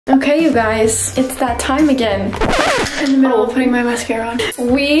Okay, you guys, it's that time again. In the middle of putting my mascara on.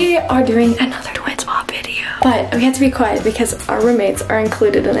 We are doing another twin swap video. But we have to be quiet because our roommates are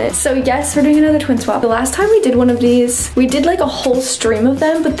included in it. So yes, we're doing another twin swap. The last time we did one of these, we did like a whole stream of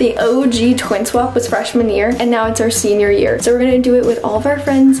them, but the OG twin swap was freshman year, and now it's our senior year. So we're gonna do it with all of our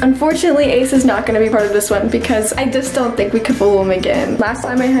friends. Unfortunately, Ace is not gonna be part of this one because I just don't think we could fool him again. Last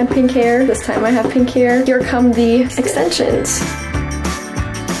time I had pink hair, this time I have pink hair. Here come the extensions.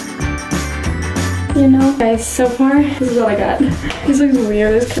 You know, guys, so far, this is what I got. This looks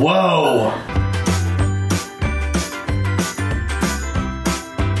weird. Whoa!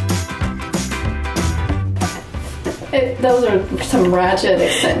 Those are some ratchet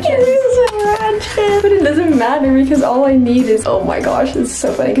extensions. It is so ratchet, but it doesn't matter because all I need is, oh my gosh, this is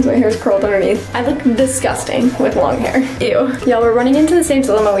so funny because my hair is curled underneath. I look disgusting with long hair. Ew. Y'all, we're running into the same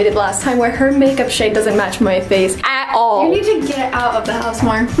dilemma we did last time where her makeup shade doesn't match my face at all. You need to get out of the house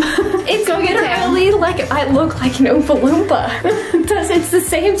more. It's literally like I look like an Oompa Loompa. It's the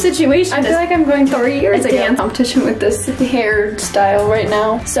same situation. I feel like I'm going 3 years a ago. dance competition with this hairstyle right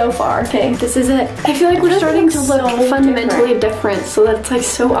now. So far. Okay, this is it. I feel like we're starting to look so fundamentally different, so that's like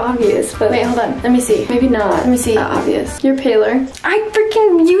so obvious. But wait, hold on. Let me see. maybe not. Let me see. Obvious. You're paler. I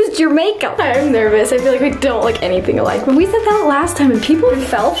freaking used your makeup. I'm nervous. I feel like we don't look anything alike. But we said that last time and people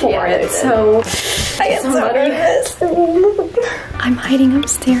fell for it. So I get so nervous. I'm hiding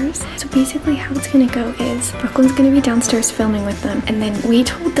upstairs. So basically how it's gonna go is Brooklyn's gonna be downstairs filming with them, and then we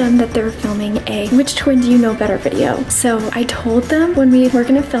told them that they're filming a which twin do you know better video. So I told them when we were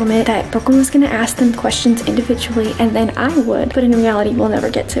gonna film it that Brooklyn was gonna ask them questions individually and then I would, but in reality we'll never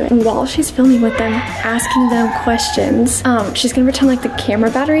get to it. And while she's filming with them, asking them questions, she's gonna pretend like the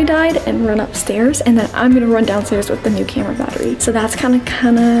camera battery died and run upstairs, and then I'm gonna run downstairs with the new camera battery. So that's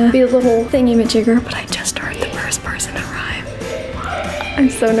kinda be a little thingy-majigger, but I just heard the first person arrive. I'm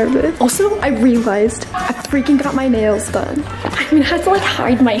so nervous. Also, I realized I freaking got my nails done. I mean, I had to like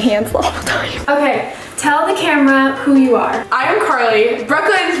hide my hands the whole time. Okay, tell the camera who you are. I am Carly,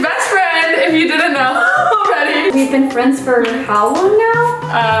 Brooklyn's best friend, if you didn't know already. We've been friends for how long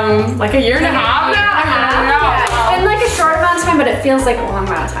now? Like a year and a half now? Yeah. It's been like a short amount of time, but it feels like a long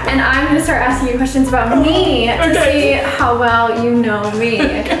amount of time. And I'm gonna start asking you questions about me to see how well you know me.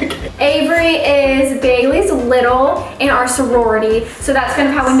 Avery is Bailey's little in our sorority, so that's kind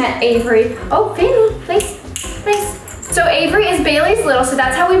of how we met Avery. Oh, Bailey, please. So Avery is Bailey's little, so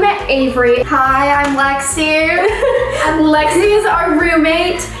that's how we met Avery. Hi, I'm Lexi. And Lexi is our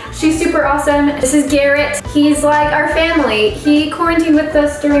roommate. She's super awesome. This is Garrett. He's like our family. He quarantined with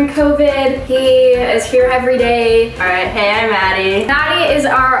us during COVID. He is here every day. All right, hey, I'm Maddie. Maddie is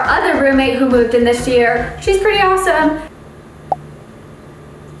our other roommate who moved in this year. She's pretty awesome.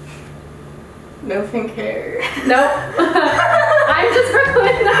 No pink hair. Nope. I'm just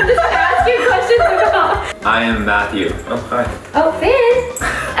Brooklyn. I'm just asking questions about. I am Matthew. Oh, hi. Oh, Finn.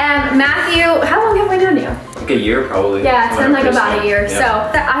 Matthew, how long have we known you? Like a year, probably. Yeah, it's been like about a year. Yeah. So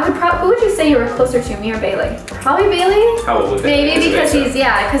I would probably, who would you say you were closer to, me or Bailey? Probably Bailey. How old was Bailey? Maybe because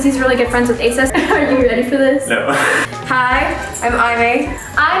he's really good friends with Aces. Are you ready for this? No. Hi, I'm Aimee.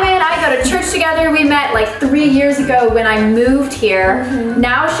 Aimee and I go to church together. We met like 3 years ago when I moved here.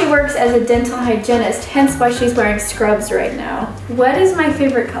 Now she works as a dental hygienist, hence why she's wearing scrubs right now. What is my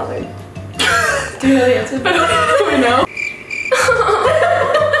favorite color? Do you know the answer? I know.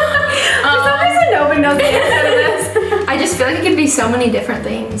 For some reason nobody knows the answer to this. I just feel like it could be so many different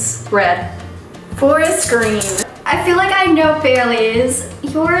things. Red. Forest green. I feel like I know Bailey's.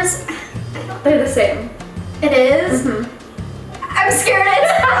 Yours, They're the same. it is? I'm scared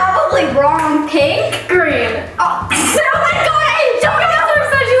it's probably wrong. Pink? Green. Oh, oh my god, I don't know.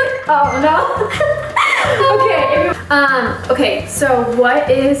 Oh no. Okay, so what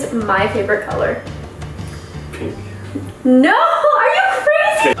is my favorite color? Pink. No, are you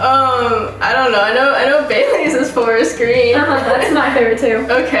crazy? I don't know. I know Bailey's is forest green. That's my favorite too.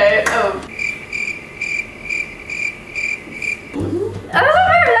 Okay.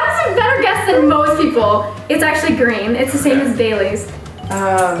 That's a better guess than most people. It's actually green. It's the same as Bailey's.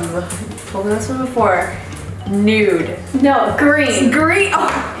 Told me this one before. Nude. No, green. Green.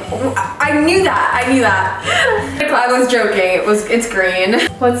 Oh, I knew that. I was joking. It's green.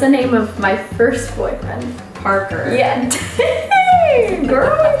 What's the name of my first boyfriend? Parker. Yeah. Dang,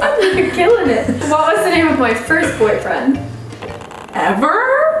 girl, you're killing it. What was the name of my first boyfriend? Ever?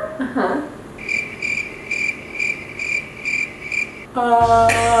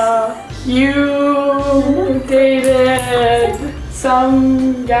 You dated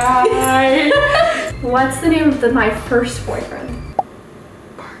some guy. What's the name of my first boyfriend?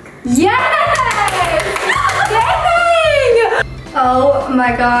 Parker. Yes! Dang! Oh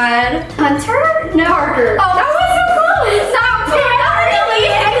my god. Hunter? No. Parker. Oh, that was so close. Not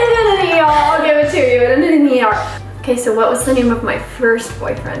really. I'll give it to you. Okay, so what was the name of my first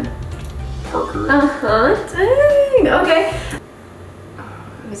boyfriend? Parker. Dang. Okay.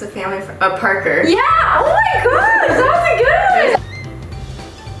 It was a family friend. Parker. Yeah. Oh my god. That was a good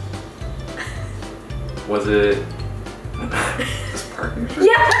one. Was it? Just Parker.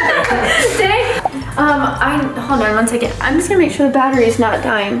 Yeah. Dang. Hold on 1 second. I'm just gonna make sure the battery is not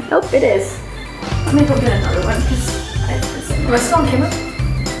dying. Oh, it is. Let me go get another one because Am I still on camera?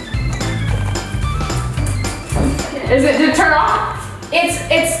 Did it turn off?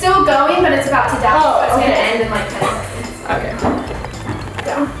 it's still going, but it's about to die. Oh, so it's okay. gonna end in like 10 seconds. Okay.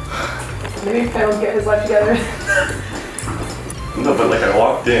 So. Maybe if I don't get his life together. No, but like I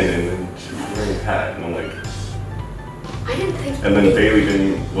walked in and then she was wearing a hat and I'm like, I didn't think. and then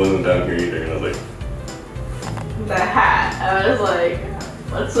Bailey wasn't down here either and I was like, The hat. I was like,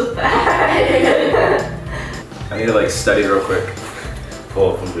 what's with that? I need to like study real quick.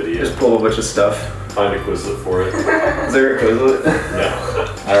 Pull up some videos. Just pull a bunch of stuff. Find a Quizlet for it. Is there a Quizlet? No.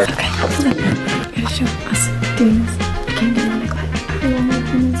 I'm gonna show us doing this. Can't do it like how long I've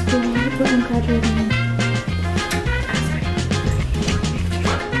been in school, what I'm graduating.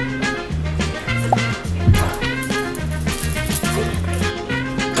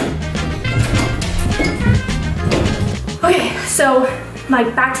 Okay, so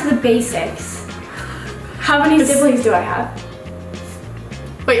like back to the basics. How many siblings do I have?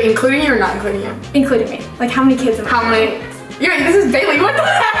 Wait, including you or not including you? Including me. Like how many kids am I? How many? Wait, this is Bailey. What the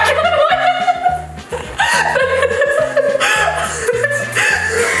heck?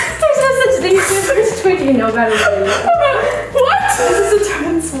 There's no such thing as siblings. Twin, you know better than me. What? This is a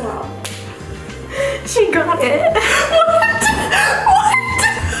twin swap. She got it. What?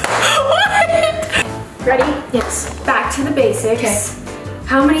 Ready? Yes. Back to the basics. Okay.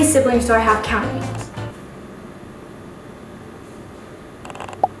 How many siblings do I have counting me?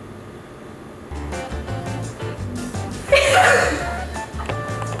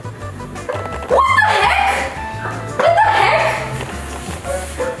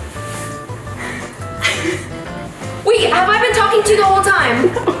 Wait, have I been talking to you the whole time?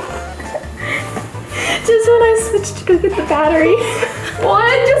 Just when I switched to go get the battery.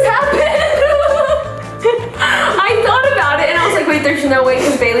 What just happened? I thought about it and I was like, wait, there's no way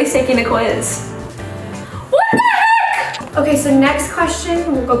because Bailey's taking a quiz. What the heck? Okay, so next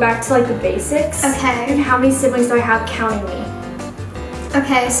question, we'll go back to like the basics. Okay. And how many siblings do I have counting me?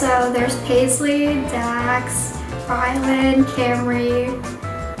 Okay, so there's Paisley, Dax, Rylan, Camry,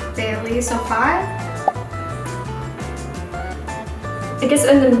 Bailey, so 5? I guess,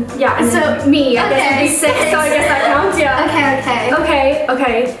 and then, yeah, and then me, I guess it'd be 6, so I guess that counts, yeah. Okay.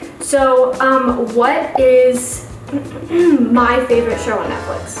 Okay. So, what is my favorite show on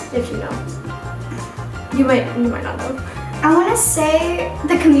Netflix, if you know? You might not know. I want to say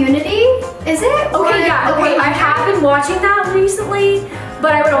The Community, is it? Okay, yeah, okay, I have been watching that recently,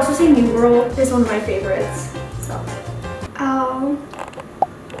 but I would also say New World is one of my favorites, so. Oh.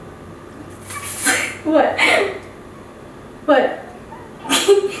 What? What?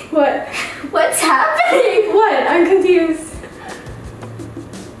 What? What's happening? What? I'm confused.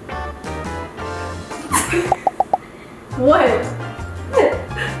 What?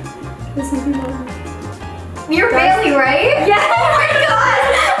 This is You're Bailey, right? Yeah. Oh my god!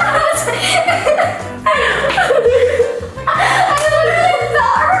 I literally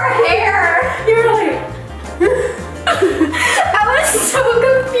felt her hair. You're like. I was so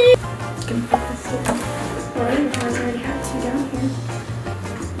confused. Gonna put this in. Alright, I already have 2 down here.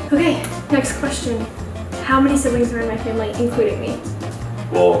 Okay, next question. How many siblings are in my family, including me?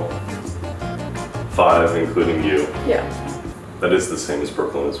 well, 5 including you. Yeah. That is the same as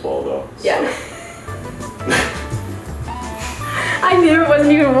Brooklyn as well though. So. Yeah. I knew it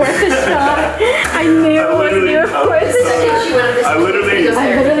wasn't even worth a shot. I knew it wasn't even worth a shot. I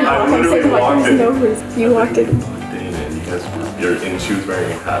literally walked in. No reason. You walked in. And you guys, she was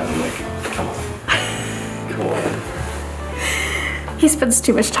wearing a hat and I'm like, come on. Come on. He spends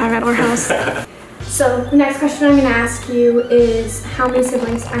too much time at our house. So the next question I'm gonna ask you is how many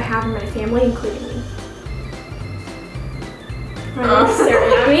siblings I have in my family, including me. Why are you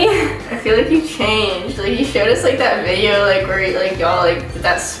staring at me? I feel like you changed. Like you showed us like that video like where y'all like did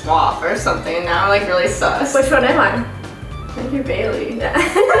that swap or something and now I'm like really sus. Which one am I? I think you're Bailey.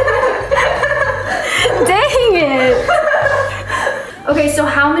 Dang it! Okay, so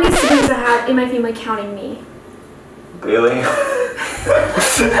how many siblings I have in my family counting me? Bailey?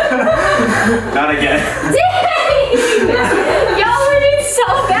 Not again. Dang! Y'all were doing so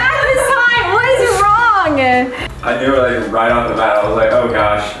bad this time! What is wrong? I knew like right off the bat. I was like, oh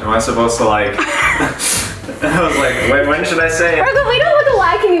gosh, am I supposed to like? I was like, wait, when should I say it? We don't look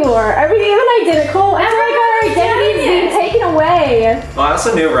alike anymore. Are we even identical? And like our identity is being taken away. Well, I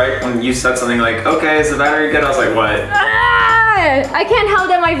also knew right when you said something like, okay, is the battery good? I was like, what? I can't help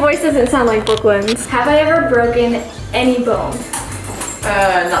that my voice doesn't sound like Brooklyn's. Have I ever broken any bones?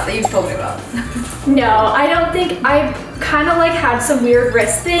 Not that you've told me about. No, I don't think. I kind of like had some weird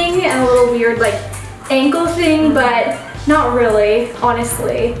wrist thing and a little weird like ankle thing, but not really,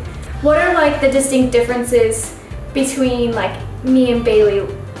 honestly. What are like the distinct differences between like me and Bailey?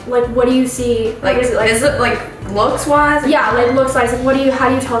 Like, what do you see? Like, what is it, like? is it like looks wise? Yeah, like looks wise. Like, how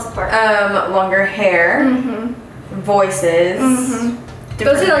do you tell us apart? Longer hair, voices.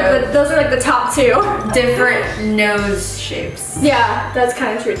 Those are like the top two. Different nose shapes. Yeah, that's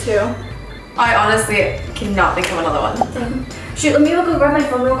kind of true too. I honestly cannot think of another one. Shoot, let me go grab my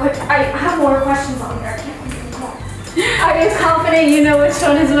phone real quick. I have more questions on here. I can't remember them all. Are you confident you know which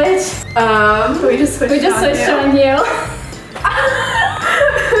one is which? We just switched on you.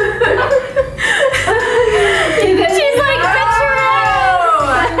 She's like,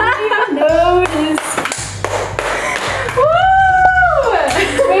 notice. Woo!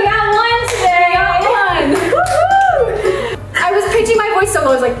 We got one today. I was pitching my voice so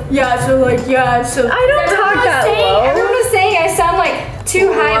low. I was like, yeah, so like, yeah, so. I don't talk that low. Everyone was saying I sound like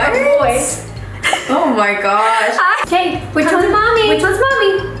too high of a voice. Oh my gosh. Okay, which one's mommy? Which one's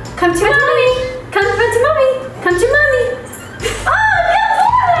mommy? Come to mommy. Come to mommy. Come to mommy. Oh, good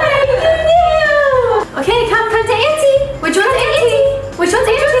boy! You knew. Okay, come to